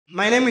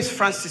My name is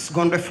Francis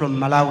Gondwe from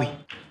Malawi.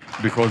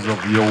 Because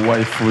of your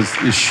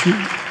wife's issue?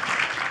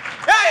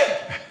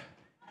 Hey!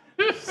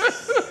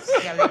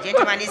 Yeah, the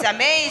gentleman is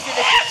amazed with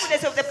the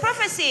truthfulness of the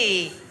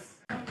prophecy.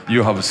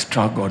 You have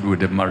struggled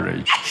with the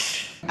marriage.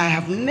 I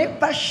have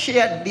never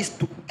shared this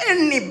to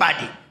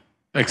anybody.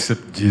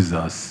 Except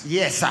Jesus.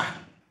 Yes, sir.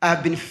 I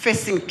have been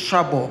facing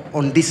trouble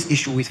on this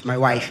issue with my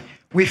wife.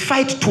 We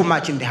fight too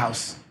much in the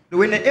house.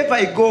 Whenever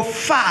I go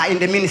far in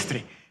the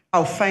ministry,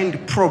 I'll find a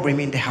problem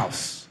in the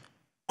house.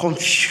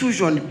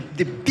 Confusion,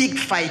 the big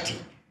fighting.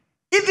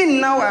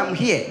 Even now I'm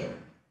here.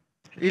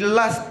 You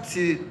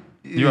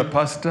a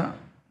pastor?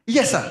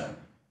 Yes, sir.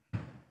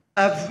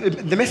 I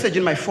have the message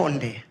in my phone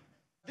there.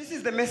 This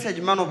is the message,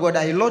 man of God,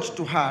 I lodged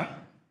to her.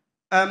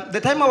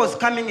 The time I was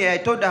coming here, I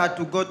told her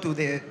to go to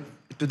the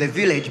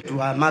village, to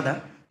her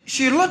mother.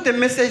 She wrote the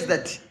message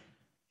that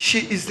she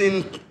is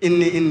in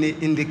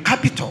the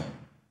capital.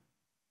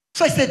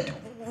 So I said,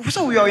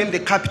 so we are in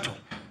the capital.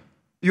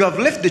 You have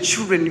left the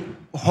children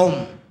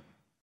home.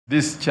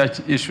 This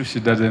church issue she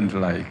doesn't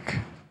like.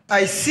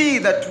 I see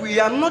that we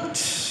are not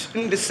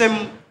in the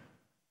same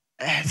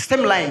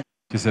line.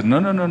 She said, no.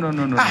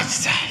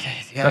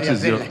 That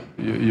is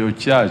your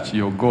church,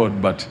 your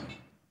God, but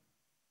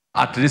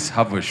at least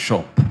have a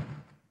shop.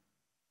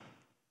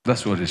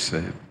 That's what he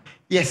said.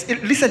 Yes,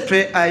 listen,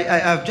 Trey, I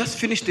have just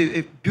finished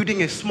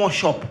building a small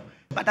shop,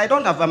 but I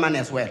don't have the money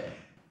as well.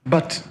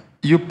 But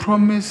you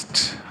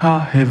promised her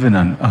heaven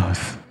and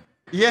earth.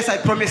 Yes, I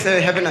promised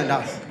her heaven and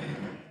earth.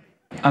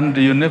 And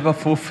you never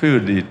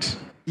fulfilled it.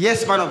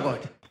 Yes, man of God.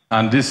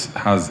 And this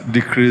has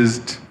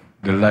decreased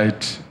the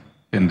light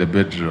in the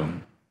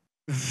bedroom.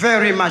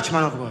 Very much,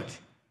 man of God.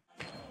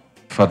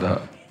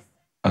 Father,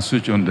 I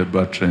switch on the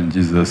battery in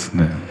Jesus'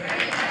 name.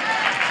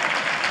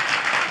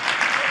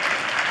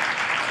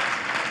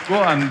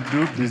 Go and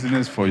do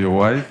business for your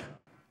wife.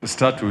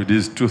 Start with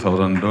this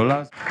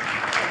 $2,000.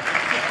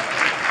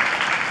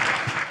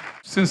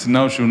 Since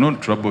now she will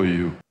not trouble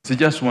you. She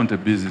just wants a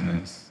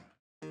business.